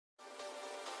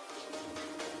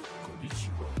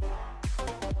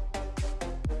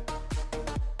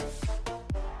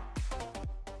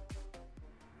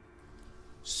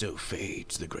So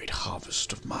fades the great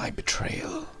harvest of my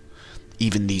betrayal.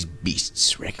 Even these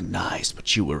beasts recognized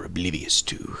what you were oblivious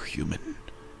to, human.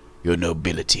 Your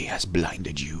nobility has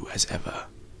blinded you as ever.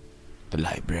 The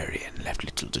librarian left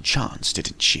little to chance,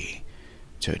 didn't she?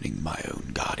 Turning my own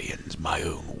guardians, my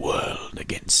own world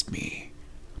against me.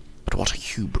 But what a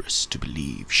hubris to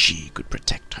believe she could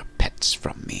protect her pets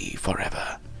from me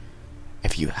forever.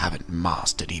 If you haven't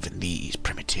mastered even these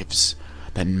primitives,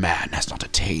 then man has not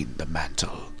attained the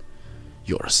mantle.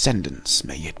 Your ascendance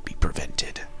may yet be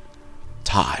prevented.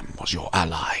 Time was your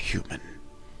ally, human,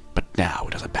 but now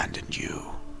it has abandoned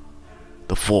you.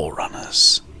 The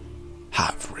Forerunners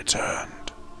have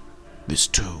returned. This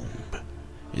tomb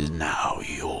is now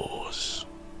yours.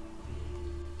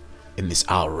 In this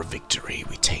hour of victory,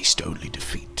 we taste only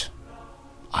defeat.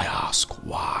 I ask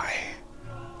why.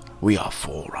 We are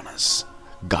Forerunners,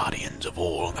 guardians of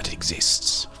all that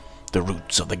exists. The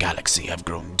roots of the galaxy have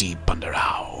grown deep under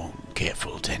our own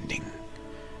careful tending.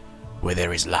 Where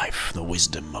there is life, the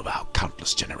wisdom of our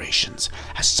countless generations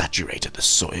has saturated the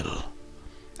soil.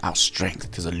 Our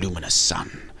strength is a luminous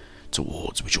sun,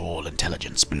 towards which all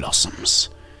intelligence blossoms,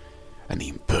 and the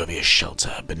impervious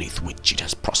shelter beneath which it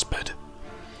has prospered.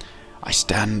 I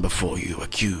stand before you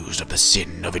accused of the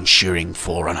sin of ensuring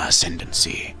Forerunner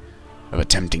ascendancy, of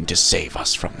attempting to save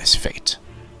us from this fate.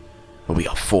 But we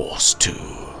are forced to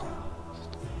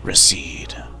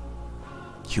recede.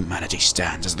 Humanity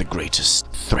stands as the greatest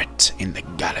threat in the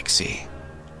galaxy.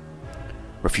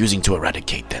 Refusing to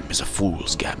eradicate them is a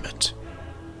fool's gambit.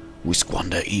 We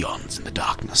squander eons in the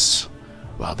darkness,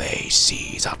 while they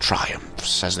seize our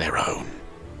triumphs as their own.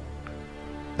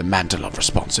 The mantle of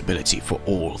responsibility for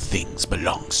all things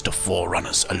belongs to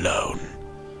Forerunners alone.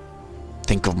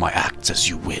 Think of my acts as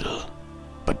you will,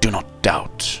 but do not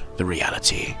doubt the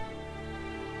reality.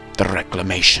 The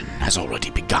reclamation has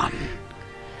already begun,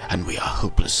 and we are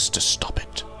hopeless to stop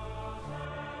it.